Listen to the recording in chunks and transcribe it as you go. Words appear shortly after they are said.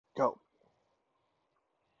Go.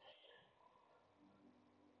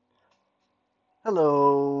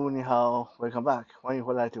 Hello, 你好，Welcome back，欢迎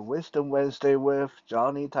回来to Wisdom Wednesday with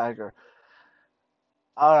Johnny Tiger.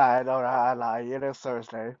 All right, I lie. It is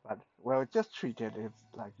Thursday, but well, just treat it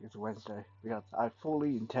like it's Wednesday because I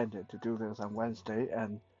fully intended to do this on Wednesday.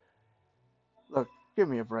 And look, give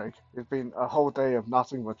me a break. It's been a whole day of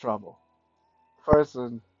nothing but trouble. First,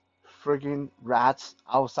 frigging rats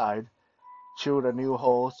outside chewed a new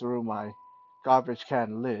hole through my garbage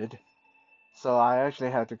can lid, so I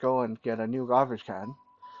actually had to go and get a new garbage can.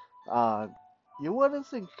 Uh, you wouldn't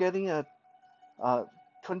think getting a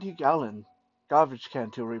 20-gallon garbage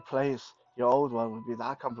can to replace your old one would be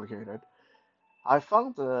that complicated. I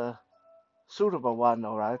found the suitable one,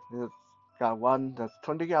 alright. It's got one that's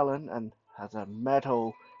 20 gallon and has a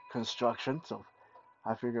metal construction, so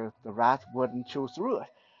I figured the rat wouldn't chew through it.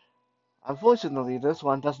 Unfortunately, this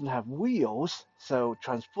one doesn't have wheels, so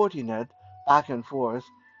transporting it back and forth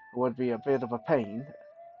would be a bit of a pain.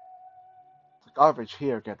 The garbage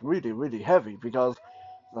here get really, really heavy because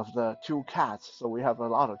of the two cats, so we have a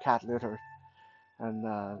lot of cat litter.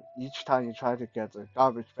 And each time you try to get the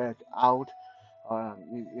garbage bag out,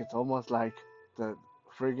 it's almost like the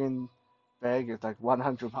friggin' bag is like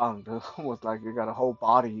 100 pounds. It's almost like you got a whole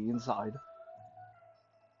body inside.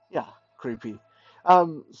 Yeah, creepy.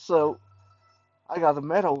 So I got a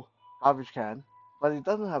metal garbage can, but it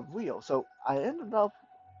doesn't have wheels, so I ended up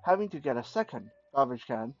having to get a second garbage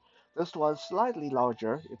can. This one's slightly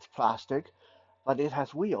larger. It's plastic, but it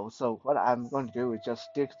has wheels. So what I'm going to do is just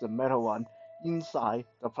stick the metal one inside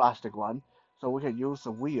the plastic one, so we can use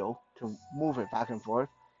the wheel to move it back and forth,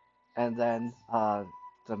 and then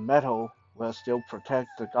the metal will still protect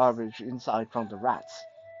the garbage inside from the rats.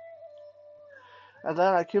 And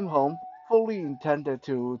then I came home, fully intended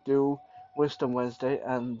to do Wisdom Wednesday,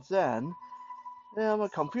 and then yeah, my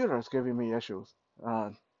computer is giving me issues.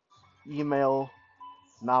 Uh, Email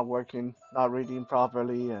not working, not reading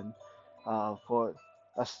properly, and for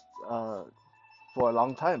a for a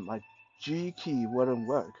long time, my G key wouldn't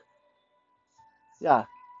work. Yeah,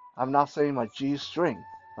 I'm not saying my G string,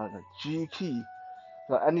 but the G key.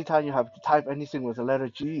 So anytime you have to type anything with the letter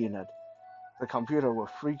G in it, the computer will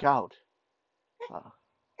freak out. Uh,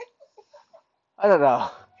 I don't know.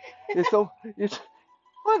 It's so it's.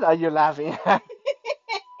 What are you laughing at?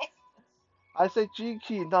 I say G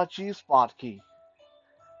key, not G spot key.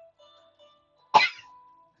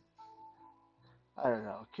 I don't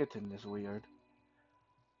know. Kitten is weird.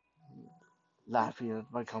 Laughing at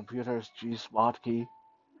my computer's G spot key.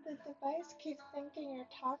 The device keeps thinking you're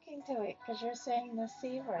talking to it because you're saying the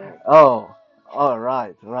C word. Oh, all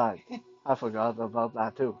right, right. I forgot about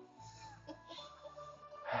that too.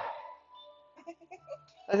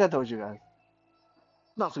 Like I told you guys,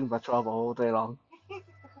 nothing but trouble all day long.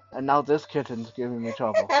 And now this kitten's giving me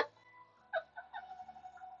trouble.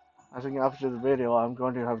 I think after the video, I'm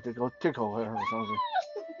going to have to go tickle her or something.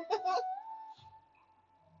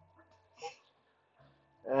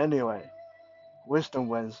 Anyway, Wisdom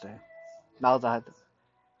Wednesday. Now that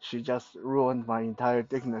she just ruined my entire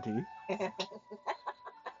dignity,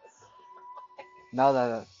 now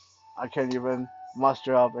that I can't even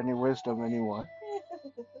muster up any wisdom anymore,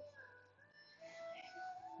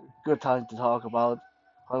 good time to talk about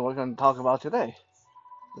what we're going to talk about today.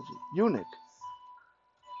 Unique.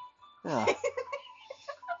 Yeah,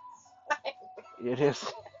 it is.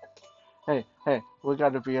 Hey, hey, we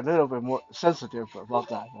got to be a little bit more sensitive about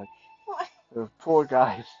that. Like why, the poor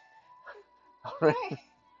guys. why,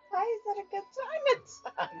 why is that a good time? It's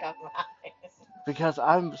not mine. Because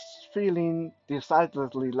I'm feeling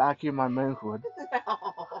decidedly lacking my manhood. No.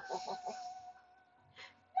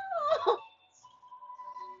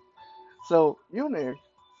 So eunuch,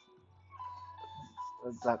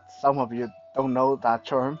 that some of you don't know that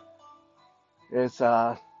term, is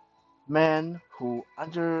a man who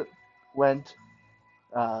underwent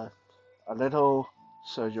uh, a little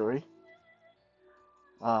surgery,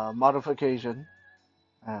 modification,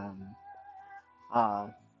 and uh,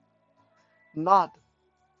 not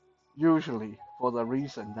usually for the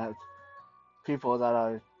reason that people that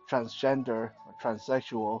are transgender or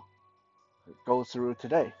transsexual go through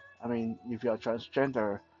today. I mean, if you're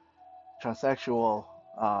transgender, transsexual,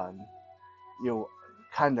 um, you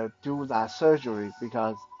kind of do that surgery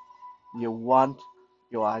because you want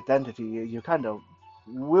your identity. You kind of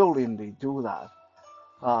willingly do that.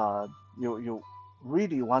 You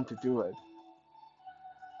really want to do it.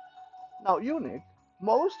 Now, eunuch,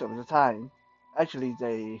 most of the time, actually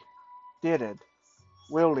they did it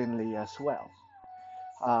willingly as well.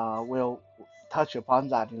 We'll touch upon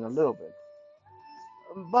that in a little bit.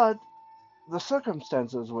 But the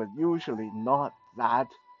circumstances were usually not that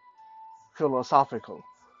philosophical.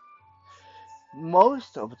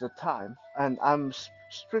 Most of the time, and I'm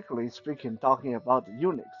strictly speaking talking about the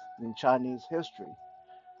eunuchs in Chinese history,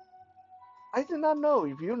 I do not know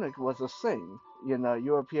if eunuch was a thing in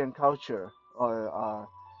European culture or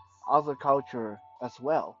other culture as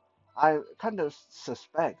well. I kind of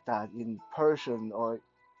suspect that in Persian or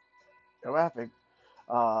Arabic,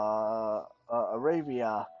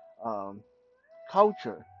 Arabia um,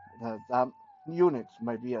 culture, that eunuchs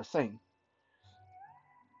might be a thing.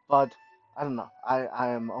 But I don't know. I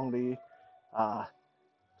am only uh,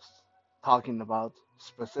 talking about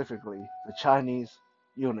specifically the Chinese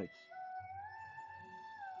eunuchs.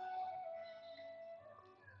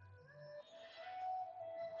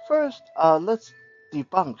 First, let's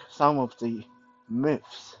debunk some of the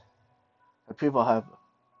myths that people have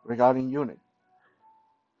regarding eunuchs.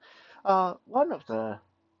 One of the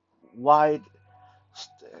wide,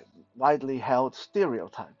 st- widely held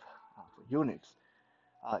stereotype for eunuchs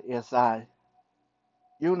is that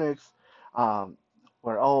eunuchs um,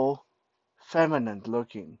 were all feminine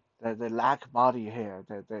looking. They lack body hair.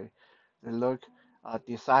 They look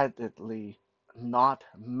decidedly not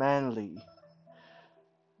manly.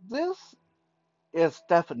 This is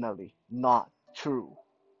definitely not true.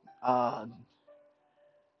 Uh,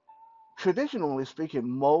 Traditionally speaking,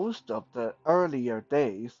 most of the earlier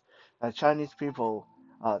days, Chinese people,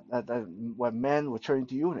 when men were turned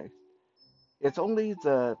to eunuchs, it's only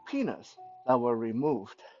the penis that were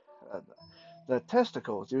removed. Uh, the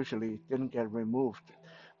testicles usually didn't get removed,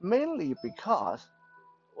 mainly because,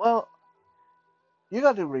 well, you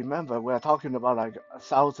got to remember we're talking about like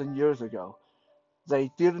 1,000 years ago.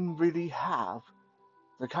 They didn't really have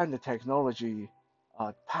the kind of technology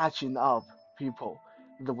patching up people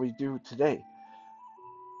that we do today.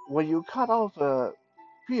 When you cut off a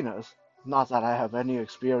penis, not that I have any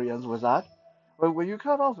experience with that, but when you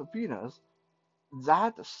cut off a penis,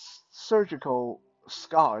 that surgical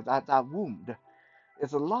scar, that wound,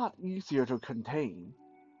 is a lot easier to contain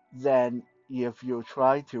than if you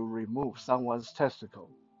try to remove someone's testicle.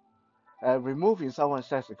 Removing someone's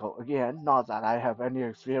testicle, again, not that I have any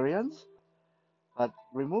experience, but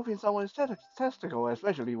removing someone's testicle,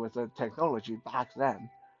 especially with the technology back then,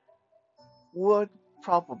 would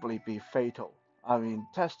probably be fatal. I mean,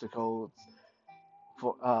 testicles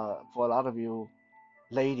for a lot of you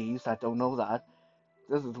ladies that don't know that,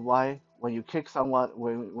 this is why when you kick someone,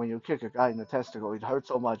 when you kick a guy in the testicle, it hurts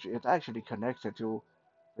so much. It's actually connected to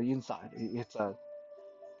the inside.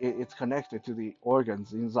 It's connected to the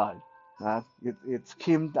organs inside. It's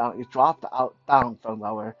came down, it dropped out down from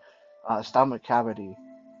our stomach cavity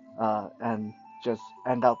and just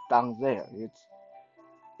end up down there.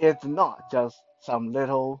 It's not just some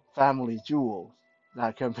little family jewels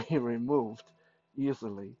that can be removed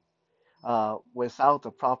easily without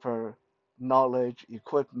the proper knowledge,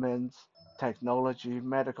 equipment, technology,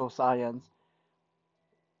 medical science.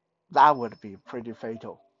 That would be pretty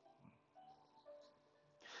fatal.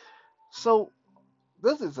 So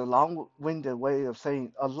this is a long-winded way of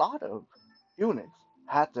saying a lot of eunuchs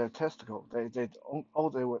had their testicle.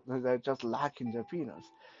 They're just lacking their penis,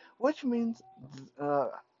 which means uh,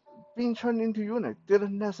 being turned into eunuch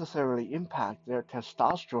didn't necessarily impact their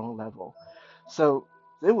testosterone level. So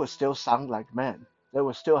they would still sound like men. They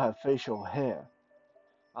would still have facial hair.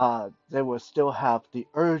 They would still have the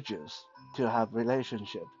urges to have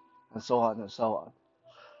relationship, and so on and so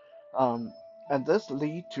on. And this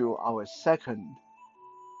lead to our second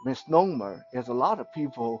misnomer is a lot of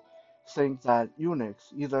people think that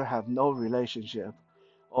eunuchs either have no relationship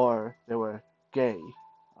or they were gay,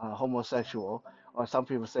 homosexual, or some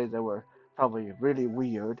people say they were probably really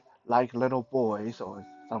weird, like little boys or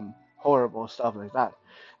some horrible stuff like that.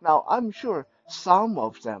 Now, I'm sure some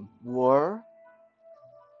of them were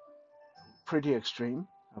pretty extreme,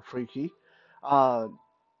 freaky, uh,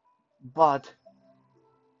 but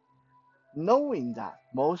knowing that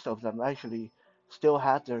most of them actually still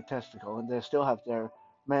had their testicle and they still have their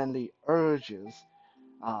manly urges,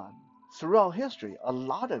 um, throughout history, a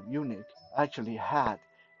lot of eunuchs actually had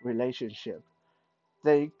relationship.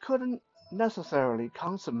 They couldn't necessarily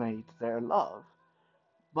consummate their love,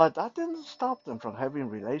 but that didn't stop them from having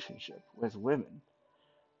relationship with women.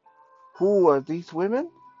 Who were these women?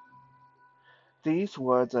 These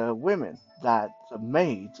were the women that the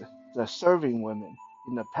maids, the serving women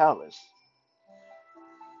in the palace.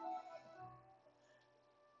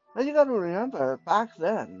 Now you got to remember back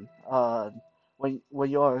then, when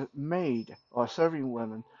you're a maid or serving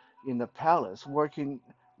woman in the palace, working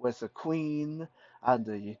with the queen and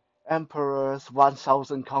the emperor's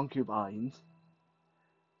 1,000 concubines,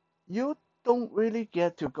 you don't really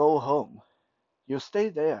get to go home. You stay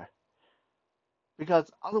there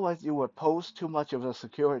because otherwise you would pose too much of a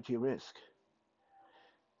security risk.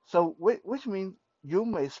 So, which means you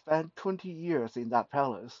may spend 20 years in that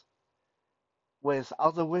palace with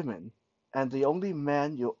other women, and the only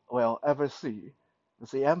man you will ever see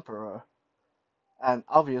is the emperor. And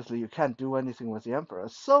obviously, you can't do anything with the emperor.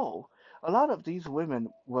 So, a lot of these women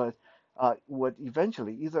would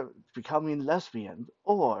eventually either becoming lesbian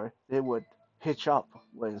or they would hitch up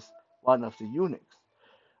with one of the eunuchs.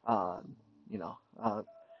 Uh, you know,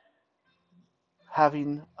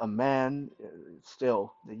 having a man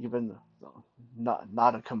still even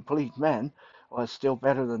not a complete man was still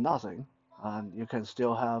better than nothing. You can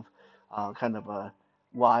still have kind of a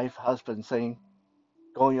wife husband thing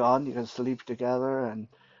going on. You can sleep together and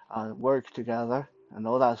work together and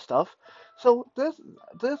all that stuff. So this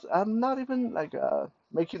I'm not even like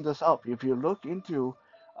making this up. If you look into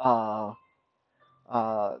uh,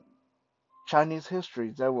 uh, Chinese history,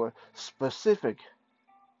 there were specific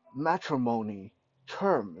matrimony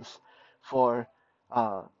terms for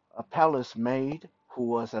uh, a palace maid who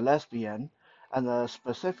was a lesbian, and a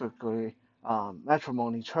specifically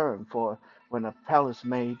matrimony term for when a palace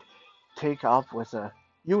maid take up with a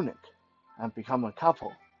eunuch and become a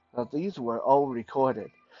couple. Now, these were all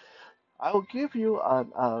recorded. I will give you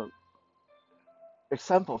an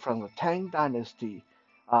example from the Tang Dynasty.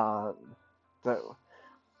 Uh, the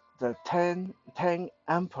the Tang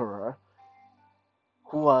Emperor,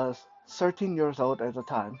 who was 13 years old at the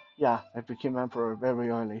time, yeah, I became emperor very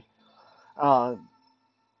early, uh,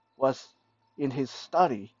 was in his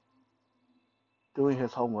study doing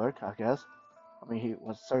his homework, I guess. I mean, he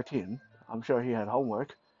was 13. I'm sure he had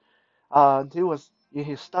homework. He was in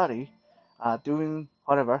his study doing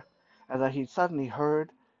whatever, and then he suddenly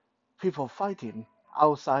heard people fighting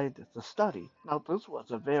outside the study. Now, this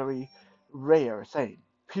was a very rare thing.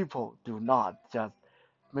 People do not just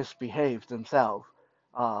misbehave themselves,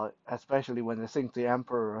 especially when they think the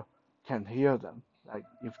emperor can hear them. Like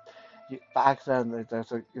if back then,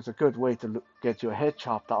 it's a good way to get your head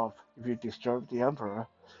chopped off if you disturb the emperor.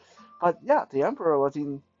 But yeah, the emperor was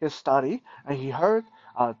in his study and he heard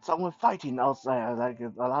someone fighting outside, like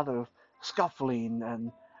a lot of scuffling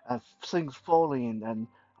and things falling and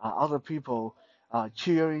other people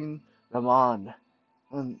cheering them on.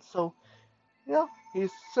 And so yeah,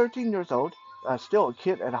 he's 13 years old, still a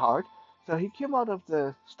kid at heart. So he came out of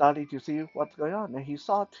the study to see what's going on, and he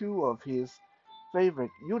saw two of his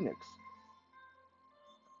favorite eunuchs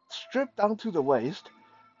stripped down to the waist,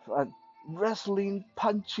 uh, wrestling,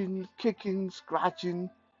 punching, kicking, scratching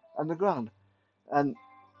on the ground. And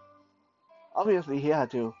obviously, he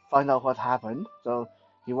had to find out what happened. So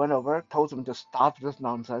he went over, told them to stop this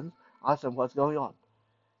nonsense, asked them what's going on.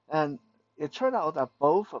 And it turned out that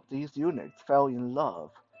both of these eunuchs fell in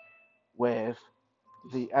love with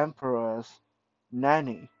the emperor's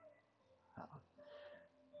nanny,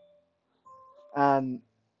 and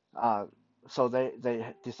uh, so they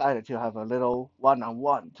decided to have a little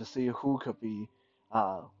one-on-one to see who could be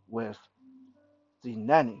with the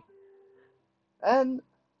nanny. And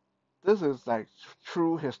this is like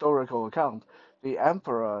true historical account. The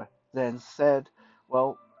emperor then said,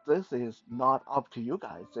 "Well, this is not up to you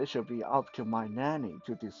guys. It should be up to my nanny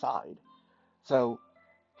to decide." So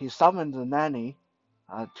he summoned the nanny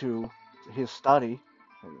to his study,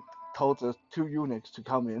 and told the two eunuchs to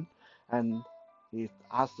come in, and he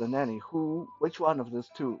asked the nanny, which one of these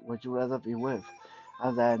two would you rather be with?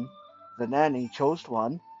 And then the nanny chose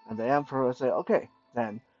one, and the emperor said, okay,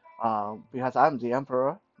 then, because I'm the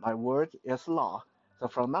emperor, my word is law. So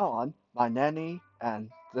from now on, my nanny and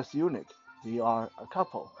this eunuch, we are a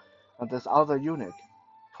couple. And this other eunuch,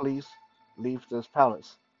 please leave this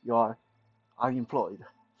palace. You are unemployed.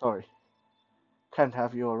 Sorry, can't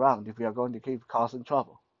have you around if you are going to keep causing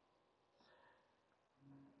trouble.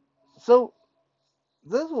 So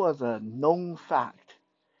this was a known fact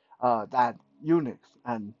that eunuchs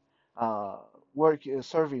and uh, work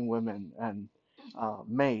serving women and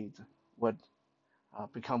maids would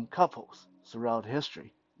become couples throughout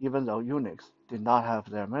history, even though eunuchs did not have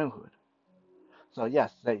their manhood. So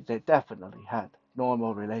yes, they definitely had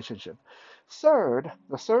normal relationship.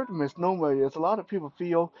 The third misnomer is a lot of people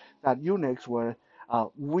feel that eunuchs were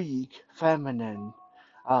weak, feminine.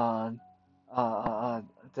 Uh, uh,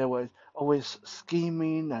 they were always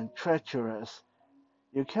scheming and treacherous.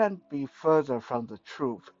 You can't be further from the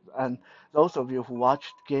truth. And those of you who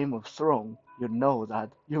watched Game of Thrones, you know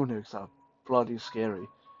that eunuchs are bloody scary.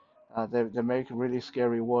 They make really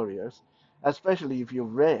scary warriors, especially if you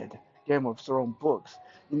read Game of Thrones books.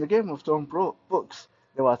 In the Game of Thrones books,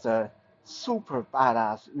 there was a super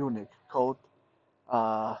badass eunuch called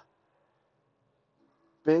uh,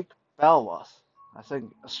 Big Belwas. I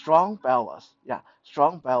think Strong Belwas. Yeah,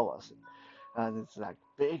 Strong Belwas. And it's like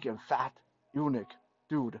big and fat eunuch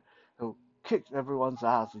dude who kicked everyone's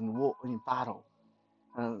ass in battle.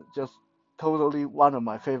 And just totally one of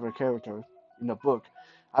my favorite characters in the book.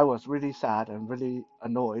 I was really sad and really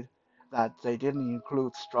annoyed that they didn't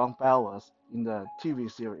include Strong Belwas in the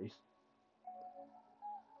TV series.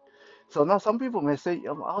 So now some people may say,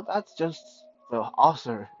 oh, that's just the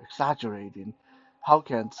author exaggerating. How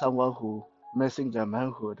can someone who missing their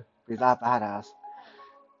manhood be that badass?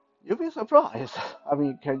 You'll be surprised. I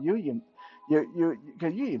mean, can you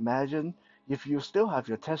imagine if you still have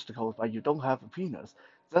your testicles but you don't have a penis?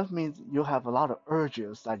 That means you have a lot of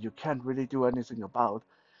urges that you can't really do anything about.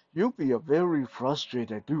 You'll be a very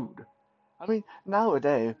frustrated dude. I mean,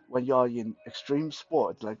 nowadays, when you're in extreme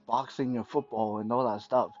sports like boxing and football and all that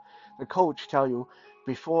stuff, the coach tell you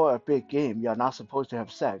before a big game you're not supposed to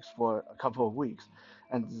have sex for a couple of weeks,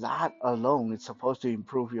 and that alone is supposed to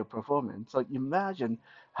improve your performance. So imagine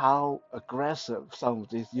how aggressive some of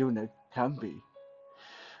these units can be.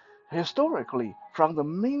 Historically, from the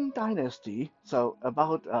Ming Dynasty, so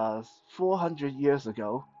about 400 years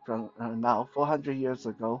ago, from now 400 years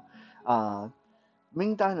ago, uh,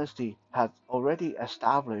 Ming Dynasty had already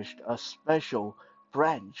established a special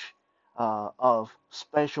branch of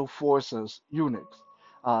special forces units.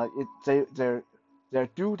 Their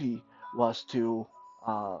duty was to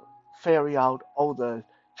uh, ferry out all the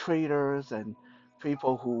traitors and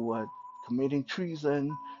people who were committing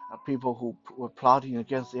treason, people who were plotting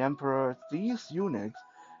against the emperor. These units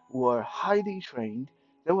were highly trained.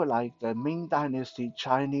 They were like the Ming Dynasty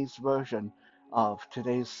Chinese version of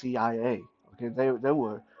today's CIA. Okay, they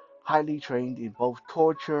were highly trained in both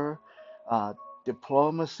torture, uh,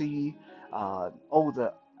 diplomacy, all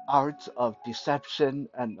the arts of deception,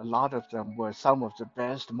 and a lot of them were some of the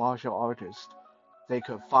best martial artists they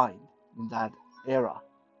could find in that era.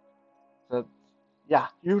 So yeah,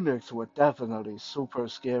 eunuchs were definitely super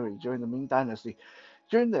scary during the Ming Dynasty.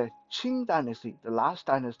 During the Qing Dynasty, the last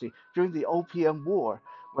dynasty, during the Opium War,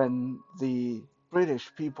 when the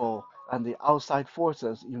British people and the outside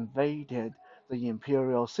forces invaded the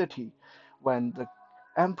imperial city, when the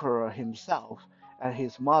emperor himself and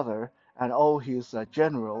his mother and all his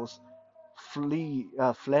generals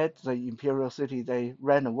fled the imperial city, they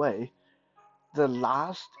ran away. The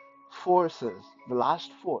last the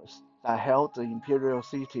last force that held the imperial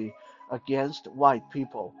city against white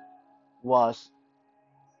people was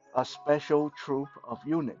a special troop of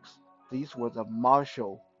eunuchs. These were the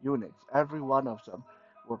martial eunuchs. Every one of them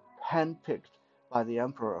were handpicked by the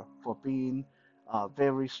emperor for being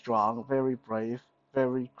very strong, very brave,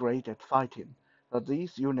 very great at fighting. So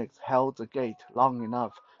these eunuchs held the gate long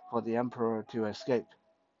enough for the emperor to escape.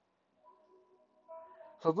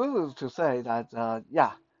 So this is to say that,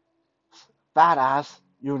 yeah, badass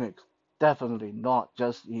eunuchs definitely not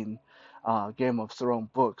just in Game of Thrones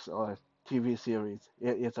books or TV series.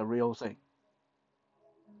 It's a real thing.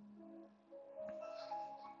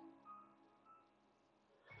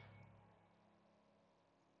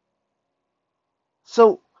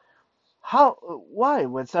 So why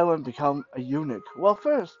would someone become a eunuch? Well,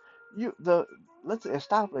 first, you the let's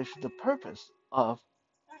establish the purpose of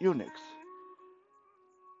eunuchs,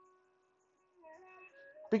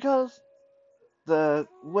 because the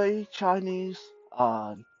way Chinese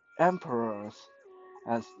emperors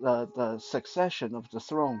as the succession of the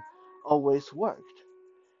throne always worked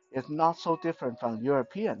is not so different from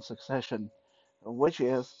European succession, which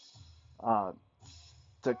is uh,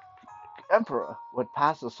 the emperor would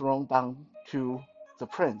pass the throne down to the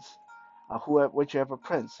prince, whichever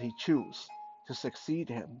prince he choose to succeed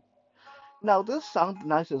him. Now, this sounds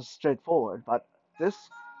nice and straightforward, but this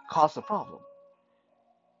caused a problem.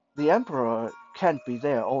 The emperor can't be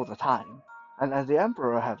there all the time, and the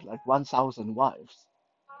emperor had like 1,000 wives.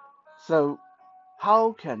 So,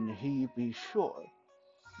 how can he be sure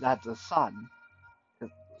that the sons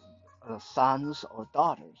or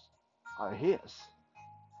daughters are his?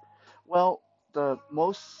 Well, the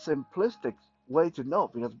most simplistic way to know,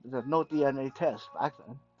 because there's no DNA test back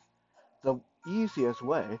then, the easiest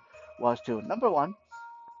way was to number one,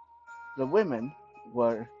 the women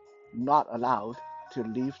were not allowed to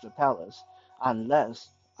leave the palace unless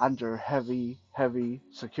under heavy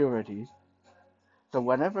security. So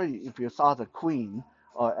whenever if you saw the queen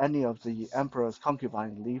or any of the emperor's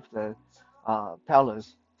concubines leave the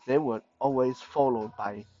palace, they were always followed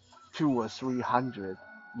by 2 or 300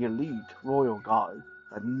 elite royal guard,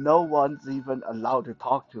 but no one's even allowed to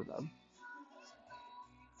talk to them.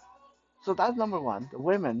 So that's number one. The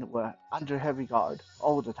women were under heavy guard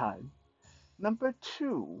all the time. Number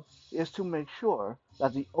two is to make sure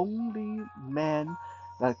that the only man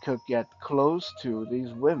that could get close to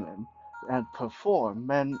these women and perform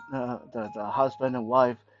the husband and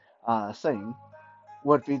wife thing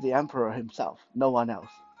would be the emperor himself, no one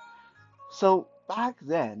else. So back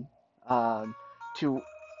then, to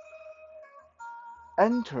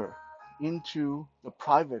enter into the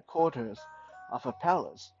private quarters of a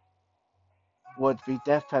palace would be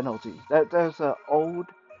death penalty. There's an old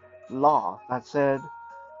law that said,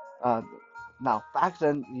 uh, now back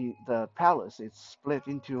then the palace is split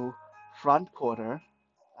into front quarter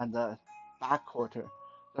and the back quarter.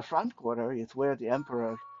 The front quarter is where the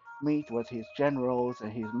emperor meet with his generals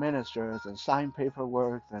and his ministers and sign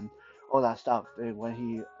paperwork and all that stuff when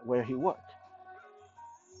he where he worked.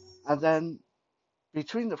 And then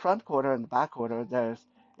between the front quarter and the back quarter,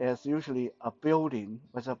 is usually a building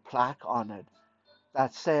with a plaque on it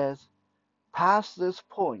that says, "Past this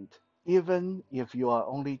point, even if you are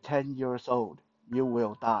only 10 years old, you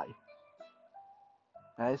will die."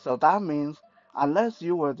 Okay? So that means unless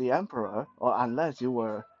you were the emperor or unless you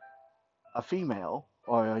were a female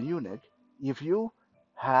or a eunuch, if you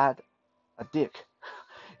had a dick,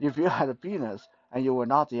 if you had a penis and you were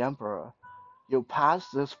not the emperor, you pass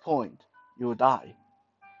this point, you die.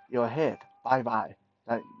 You're hit. Bye bye.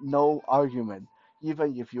 Like, no argument,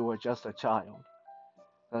 even if you were just a child.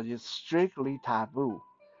 That it's strictly taboo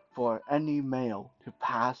for any male to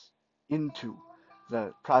pass into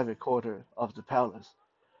the private quarter of the palace.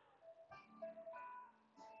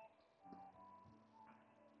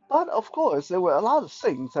 But of course, there were a lot of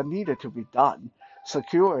things that needed to be done: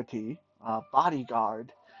 security,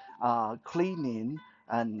 bodyguard, cleaning,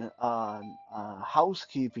 and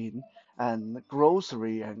housekeeping, and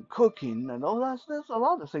grocery, and cooking, and all that. There's a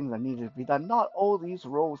lot of things that needed to be done. Not all these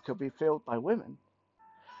roles could be filled by women.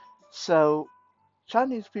 So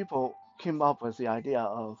Chinese people came up with the idea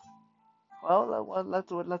of, well,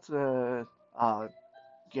 let's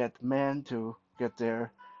get men to get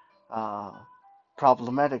their uh,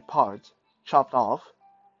 problematic parts chopped off,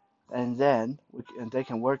 and then and they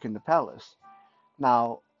can work in the palace.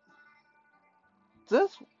 Now,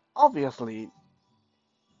 this obviously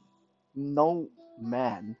no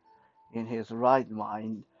man in his right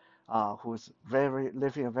mind, who's very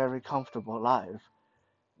living a very comfortable life,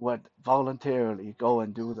 would voluntarily go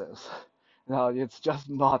and do this. Now, it's just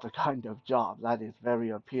not a kind of job that is very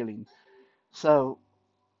appealing. So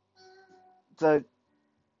the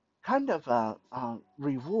kind of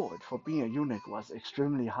reward for being a eunuch was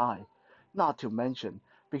extremely high. Not to mention,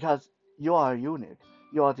 because you are a eunuch,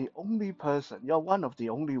 you are the only person, you're one of the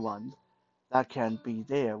only ones that can be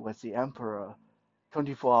there with the emperor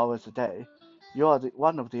 24 hours a day. You are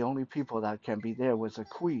one of the only people that can be there with the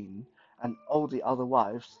queen and all the other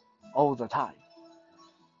wives all the time.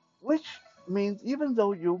 Which means even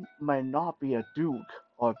though you may not be a duke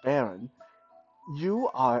or baron, you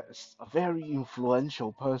are a very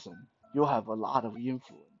influential person. You have a lot of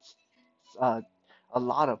influence. Uh, a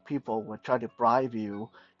lot of people will try to bribe you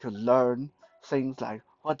to learn things like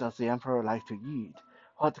what does the emperor like to eat,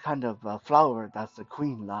 what kind of flower does the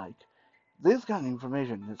queen like. This kind of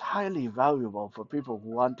information is highly valuable for people who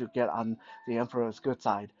want to get on the emperor's good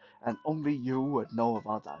side, and only you would know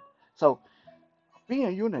about that. So being a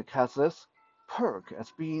eunuch has this perk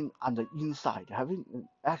as being on the inside, having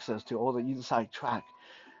access to all the inside track,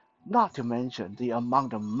 not to mention the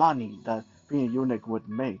amount of money that being a eunuch would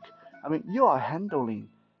make. I mean, you are handling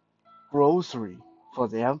grocery for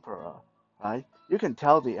the emperor, right? You can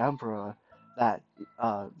tell the emperor that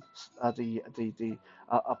a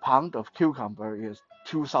pound of cucumber is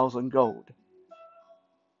 2,000 gold.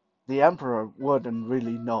 The emperor wouldn't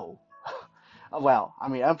really know. Well, I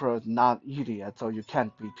mean, emperor is not idiot, so you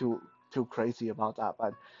can't be too crazy about that.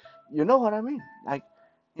 But you know what I mean? Like,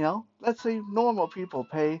 let's say normal people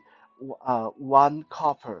pay 1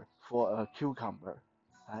 copper for a cucumber,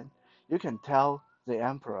 right? You can tell the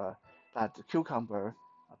emperor that the cucumber,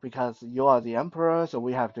 because you are the emperor, so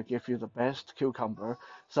we have to give you the best cucumber.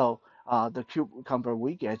 So the cucumber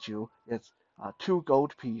we get you is 2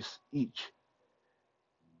 gold piece each.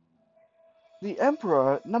 The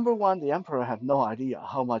emperor, number one, the emperor had no idea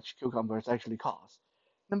how much cucumbers actually cost.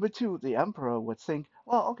 Number two, the emperor would think,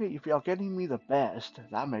 well, okay, if you're getting me the best,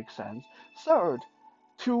 that makes sense. Third,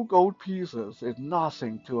 2 gold pieces is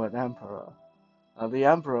nothing to an emperor. The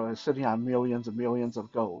emperor is sitting on millions and millions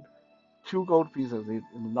of gold. 2 gold pieces is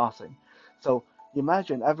nothing. So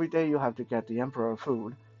imagine every day you have to get the emperor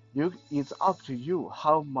food. It's up to you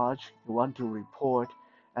how much you want to report,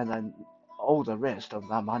 and then all the rest of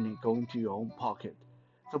that money going to your own pocket.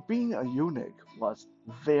 So being a eunuch was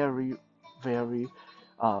very, very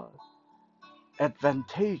uh,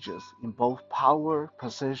 advantageous in both power,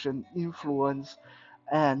 position, influence,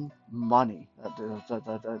 and money.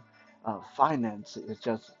 The finance is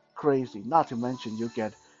just crazy. Not to mention you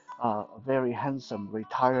get a very handsome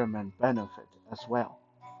retirement benefit as well.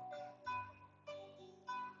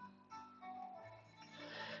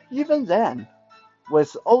 Even then,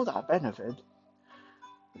 with all that benefit,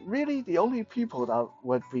 really the only people that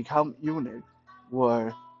would become eunuch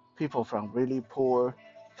were people from really poor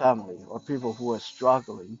family or people who were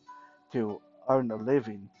struggling to earn a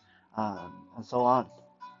living, and so on.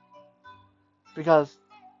 Because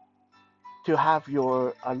to have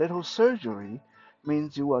your a little surgery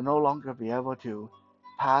means you will no longer be able to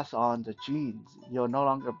pass on the genes. You'll no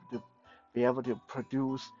longer be able to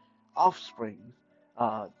produce offspring.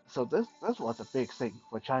 So this was a big thing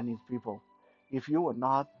for Chinese people. If you were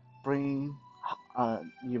not bringing,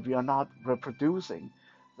 if you're not reproducing,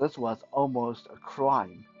 this was almost a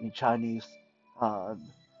crime in Chinese uh,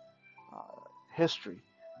 history.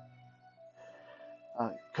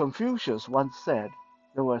 Confucius once said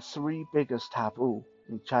there were three biggest taboo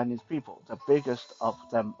in Chinese people. The biggest of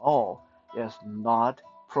them all is not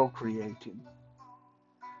procreating.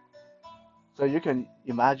 So you can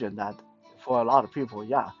imagine that for a lot of people,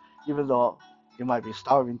 yeah, even though you might be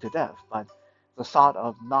starving to death, but the thought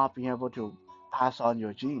of not being able to pass on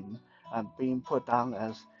your gene and being put down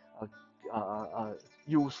as a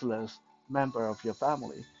useless member of your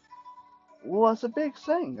family was a big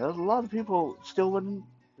thing. There's a lot of people still wouldn't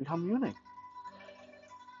become eunuch.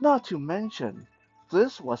 Not to mention,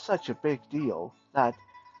 this was such a big deal that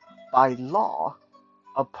by law,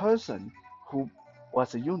 a person who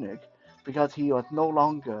was a eunuch, because he was no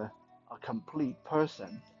longer a complete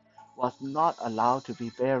person, was not allowed to be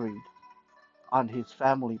buried on his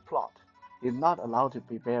family plot. He's not allowed to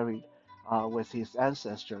be buried with his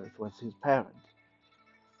ancestors, with his parents,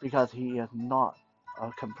 because he is not a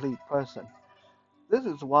complete person. This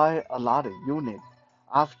is why a lot of eunuchs,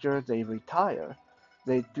 after they retire,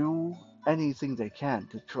 they do anything they can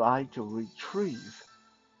to try to retrieve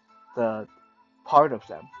the part of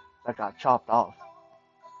them that got chopped off.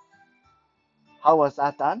 How was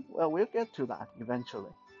that done? Well, we'll get to that eventually.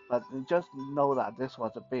 But just know that this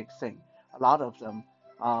was a big thing. A lot of them,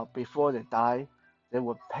 before they die, they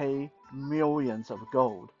would pay millions of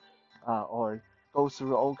gold, or go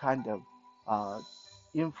through all kind of uh,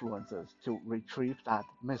 influences to retrieve that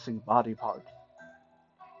missing body part.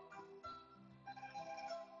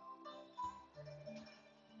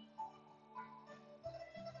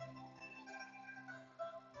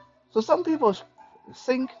 So some people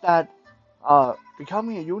think that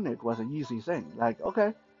becoming a eunuch was an easy thing. Like,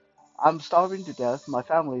 okay, I'm starving to death, my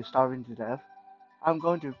family is starving to death. I'm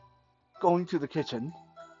going to go into the kitchen,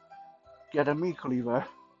 get a meat cleaver,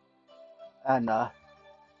 and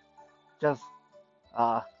just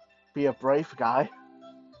uh, be a brave guy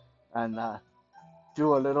and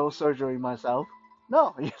do a little surgery myself.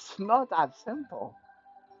 No, it's not that simple.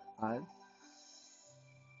 Right?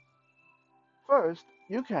 First,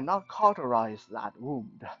 you cannot cauterize that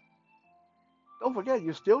wound. Don't forget,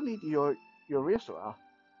 you still need your urethra.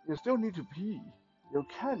 You still need to pee. You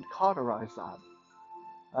can't cauterize that.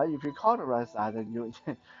 If you cauterize that, then you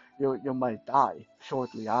you might die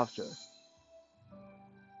shortly after.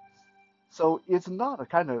 So it's not a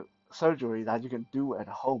kind of surgery that you can do at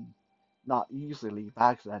home, not easily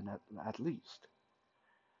back then at least.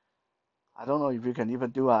 I don't know if you can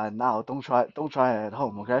even do it now. Don't try it at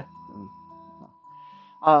home, okay? Mm.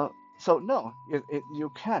 Uh, so no,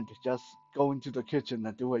 you can't just go into the kitchen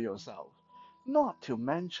and do it yourself. Not to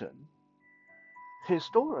mention,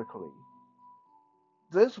 historically,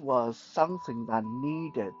 this was something that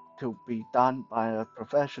needed to be done by a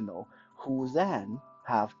professional who then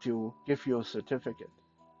have to give you a certificate.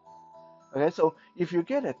 Okay, so if you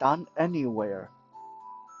get it done anywhere,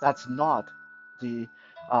 that's not the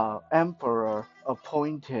emperor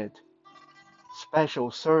appointed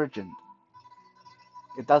special surgeon.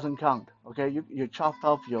 It doesn't count. Okay, you chopped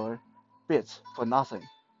off your bits for nothing.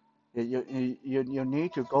 You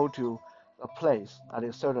need to go to a place that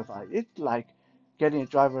is certified. It's like getting a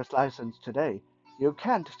driver's license today. You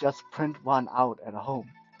can't just print one out at home.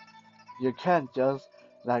 You can't just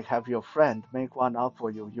like have your friend make one up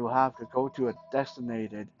for you. You have to go to a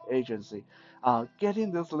designated agency.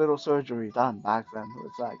 Getting this little surgery done back then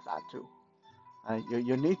was like that too.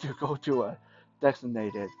 You need to go to a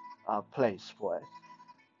designated place for it.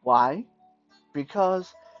 Why?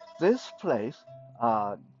 Because this place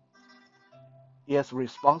uh, is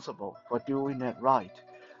responsible for doing it right.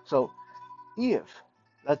 So if,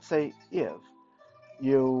 let's say, if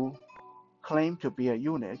you claim to be a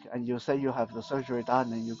eunuch and you say you have the surgery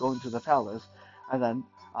done and you go into the palace, and then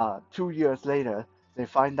 2 years later they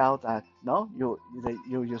find out that no,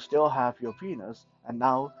 you still have your penis, and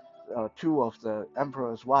now two of the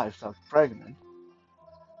emperor's wives are pregnant.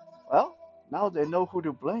 Well, now they know who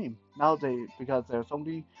to blame. Now they because there's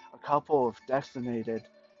only a couple of designated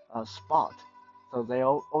spot,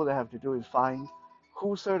 so all they have to do is find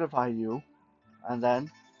who certified you, and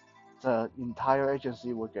then the entire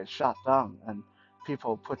agency will get shut down and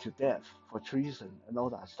people put to death for treason and all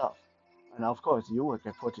that stuff. And of course, you will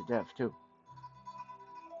get put to death too.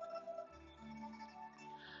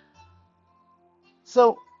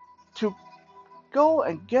 So to go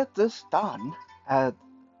and get this done at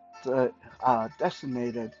the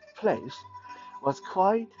designated place was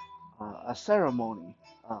quite a ceremony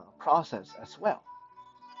process as well.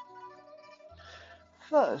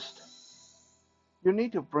 First, you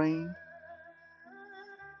need to bring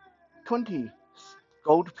 20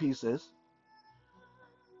 gold pieces.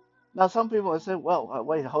 Now, some people will say, well,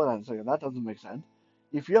 wait, hold on a second, that doesn't make sense.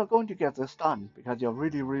 If you're going to get this done because you're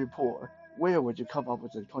really, really poor, where would you come up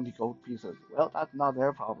with the 20 gold pieces? Well, that's not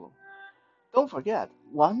their problem. Don't forget,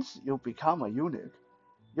 once you become a eunuch,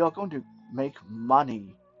 you're going to make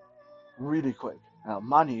money really quick.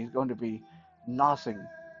 Money is going to be nothing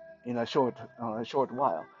in a short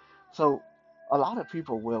while. So a lot of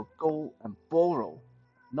people will go and borrow,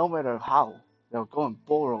 no matter how, they'll go and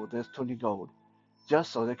borrow this 20 gold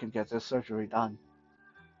just so they can get this surgery done.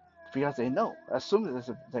 Because they know as soon as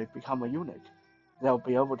they become a eunuch, they'll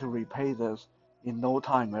be able to repay this in no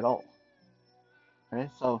time at all. Okay,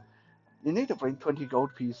 so you need to bring 20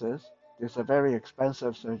 gold pieces. It's a very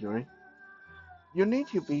expensive surgery. You need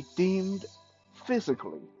to be deemed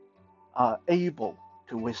physically able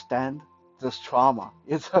to withstand this trauma.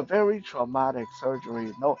 It's a very traumatic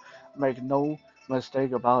surgery. No, make no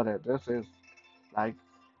mistake about it. This is like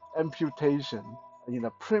amputation in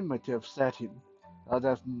a primitive setting.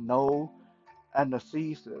 There's no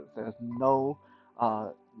anesthesia. There's no uh,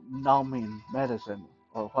 numbing medicine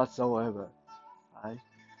or whatsoever. Right?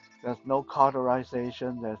 There's no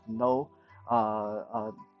cauterization. There's no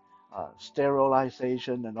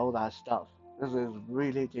sterilization and all that stuff. This is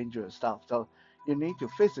really dangerous stuff. So you need to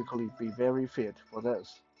physically be very fit for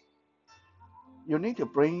this. You need to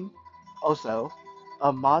bring also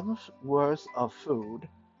a month's worth of food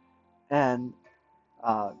and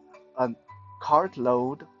uh, a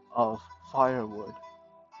cartload of firewood,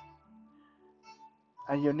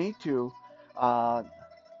 and uh, you need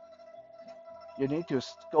to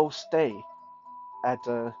go stay at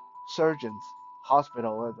the surgeon's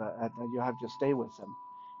hospital, and you have to stay with them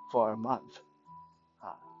for a month.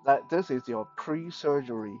 Uh, that this is your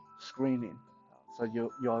pre-surgery screening. So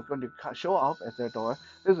you're going to show up at their door.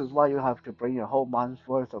 This is why you have to bring a whole month's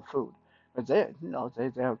worth of food. But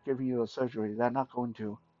they are giving you a surgery. They're not going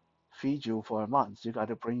to feed you for a month. You got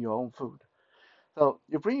to bring your own food. So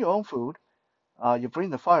you bring your own food. You bring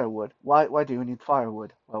the firewood. Why do you need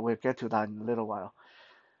firewood? Well, we'll get to that in a little while.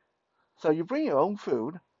 So you bring your own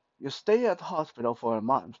food. You stay at the hospital for a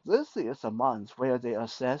month. This is a month where they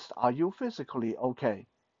assess are you physically okay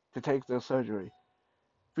to take the surgery.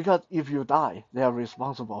 Because if you die, they are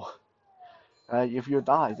responsible. If you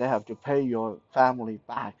die, they have to pay your family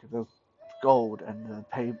back the gold and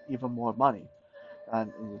pay even more money.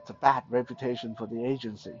 And it's a bad reputation for the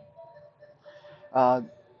agency. Uh,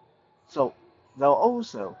 so they'll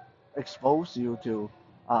also expose you to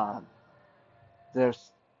uh,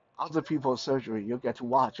 there's other people's surgery. You get to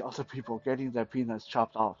watch other people getting their penis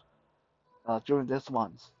chopped off during this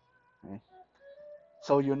month. Okay?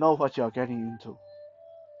 So you know what you're getting into.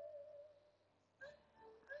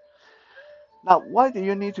 Now, why do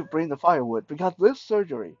you need to bring the firewood? Because this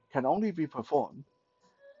surgery can only be performed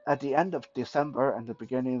at the end of December and the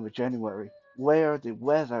beginning of January, where the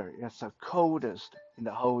weather is the coldest in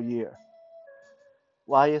the whole year.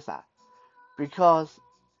 Why is that? Because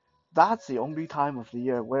that's the only time of the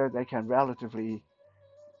year where they can relatively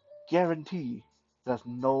guarantee there's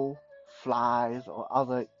no flies or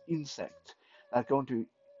other insects that are going to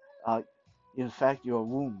uh, infect your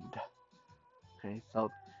wound. Okay,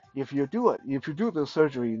 so if you do the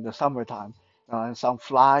surgery in the summertime, and some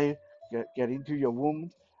fly get into your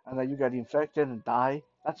wound, and then you get infected and die,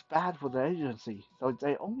 that's bad for the agency. So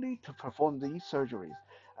they only to perform these surgeries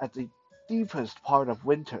at the deepest part of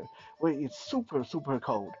winter, where it's super super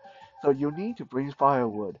cold. So you need to bring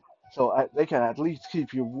firewood, so they can at least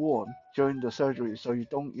keep you warm during the surgery, so you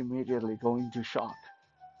don't immediately go into shock.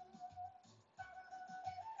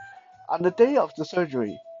 On the day of the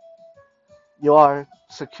surgery, you are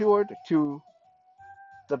secured to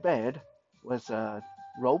the bed with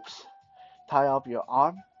ropes, tie up your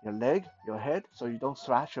arm, your leg, your head, so you don't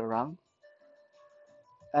thrash around.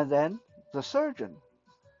 And then the surgeon,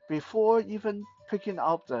 before even picking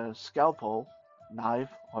up the scalpel, knife,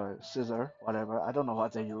 or scissor, whatever, I don't know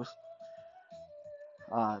what they use,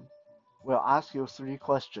 uh, will ask you three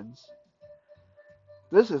questions.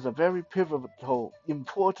 This is a very pivotal,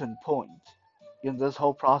 important point in this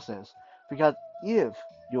whole process because if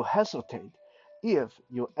you hesitate, if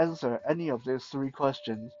you answer any of these three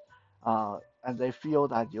questions, and they feel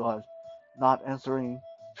that you are not answering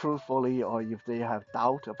truthfully, or if they have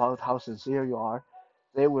doubt about how sincere you are,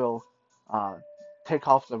 they will uh, take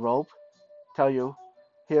off the rope, tell you,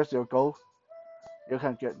 "Here's your goat. You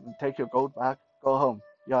can take your goat back. Go home.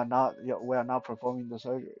 We are not performing the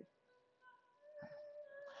surgery."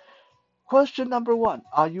 Question number one: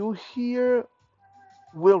 are you here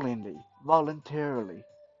willingly, voluntarily?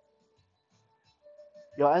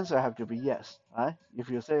 Your answer have to be yes, right? If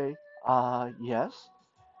you say yes,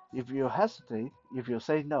 if you hesitate, if you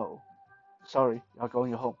say no, sorry, you're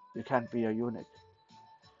going home. You can't be a eunuch.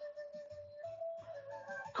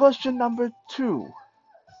 Question number two: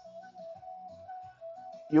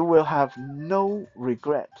 you will have no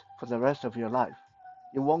regret for the rest of your life.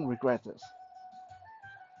 You won't regret this.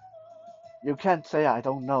 You can't say I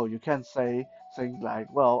don't know. You can't say things like,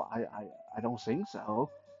 well, I don't think so.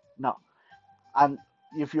 No. And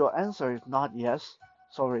if your answer is not yes,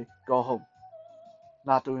 sorry, go home.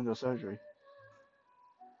 Not doing the surgery.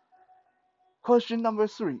 Question number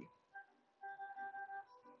three: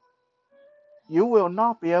 you will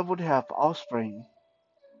not be able to have offspring,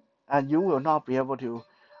 and you will not be able to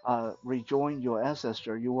rejoin your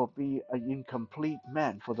ancestor. You will be an incomplete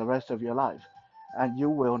man for the rest of your life, and you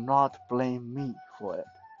will not blame me for it.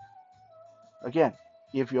 Again,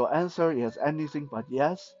 if your answer is anything but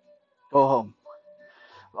yes, go home.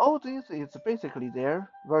 All this is basically their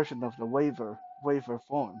version of the waiver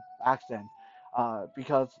form back then,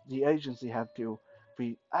 because the agency have to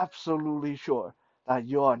be absolutely sure that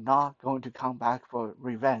you are not going to come back for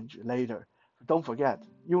revenge later. Don't forget,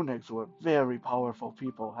 eunuchs were very powerful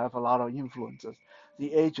people, have a lot of influences.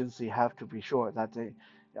 The agency have to be sure that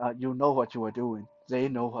you know what you were doing. They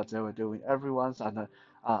know what they were doing. Everyone's on the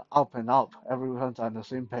up and up. Everyone's on the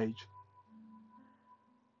same page.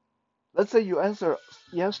 Let's say you answer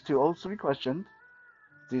yes to all three questions.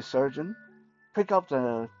 The surgeon pick up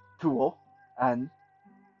the tool and,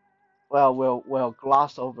 well, we'll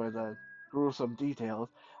gloss over the gruesome details.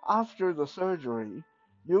 After the surgery,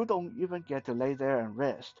 you don't even get to lay there and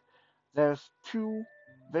rest. There's two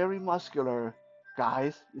very muscular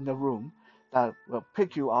guys in the room that will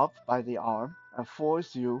pick you up by the arm and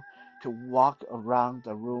force you to walk around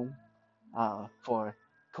the room for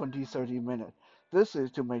 20, 30 minutes. This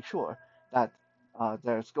is to make sure that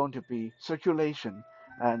there's going to be circulation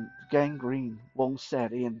and gangrene won't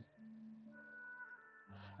set in.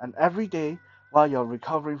 And every day while you're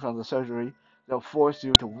recovering from the surgery, they'll force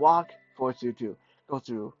you to walk, force you to go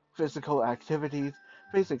through physical activities,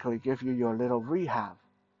 basically give you your little rehab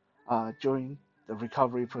during the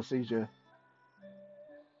recovery procedure.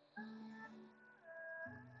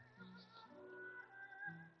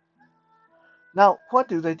 Now, what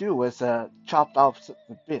do they do with chopped off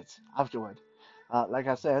bits afterward? Like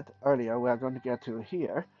I said earlier, we are going to get to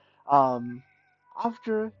here. Um,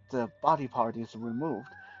 After the body part is removed,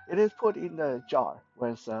 it is put in a jar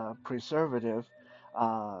with preservative,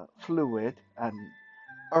 fluid, and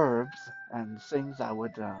herbs and things that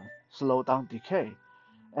would slow down decay,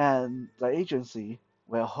 and the agency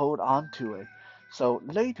will hold on to it. So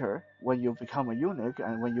later, when you become a eunuch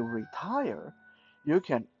and when you retire, you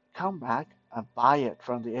can come back and buy it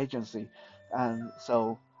from the agency, and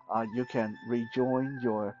so you can rejoin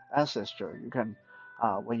your ancestor. You can,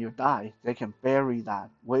 when you die, they can bury that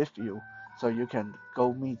with you, so you can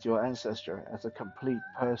go meet your ancestor as a complete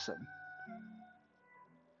person.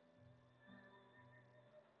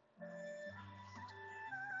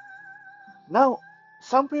 Now,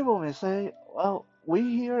 some people may say, well, we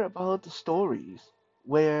hear about stories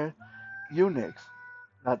where eunuchs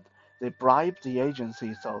that they bribe the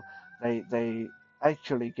agency so they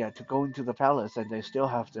actually get to go into the palace and they still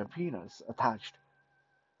have their penis attached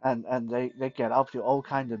and they get up to all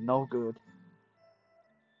kind of no good.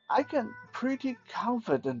 I can pretty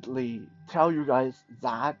confidently tell you guys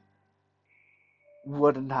that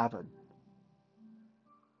wouldn't happen.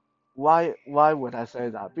 Why would I say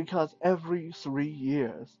that? Because every 3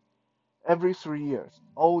 years,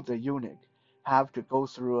 all the eunuchs have to go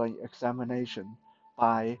through an examination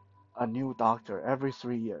by a new doctor every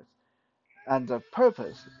 3 years. And the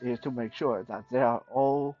purpose is to make sure that they are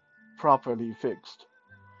all properly fixed.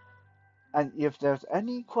 And if there's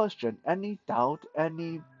any question, any doubt,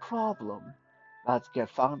 any problem, that get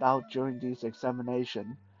found out during this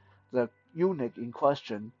examination, the eunuch in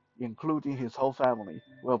question, including his whole family,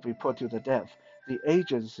 will be put to the death. The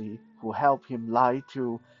agency who helped him lie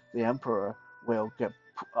to the emperor will get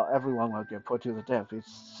everyone will get put to the death.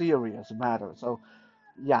 It's serious matter. So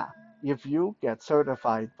yeah, if you get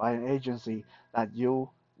certified by an agency that you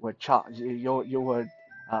were charged,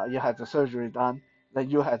 you had the surgery done, then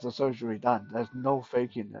you had the surgery done. There's no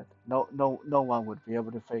faking it. No one would be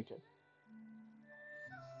able to fake it.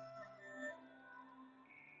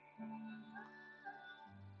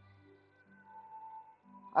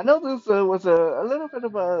 I know this was a little bit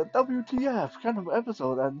of a WTF kind of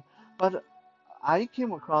episode, and but I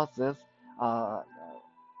came across this uh,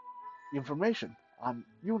 information on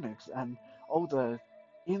Unix and all the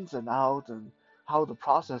ins and outs and how the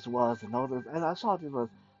process was and all this. And I thought it was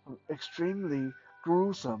extremely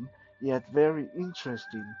gruesome yet very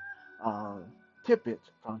interesting uh, tidbit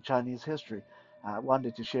from Chinese history. I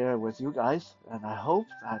wanted to share with you guys, and I hope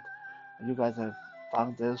that you guys have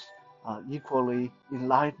found this equally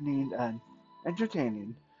enlightening and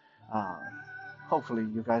entertaining. Uh, Hopefully,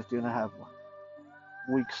 you guys didn't have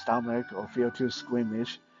weak stomach or feel too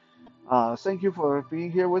squeamish. Thank you for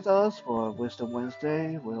being here with us for Wisdom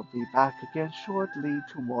Wednesday. We'll be back again shortly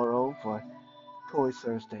tomorrow for Toy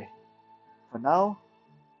Thursday. For now,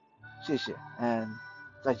 谢谢 and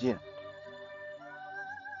再见。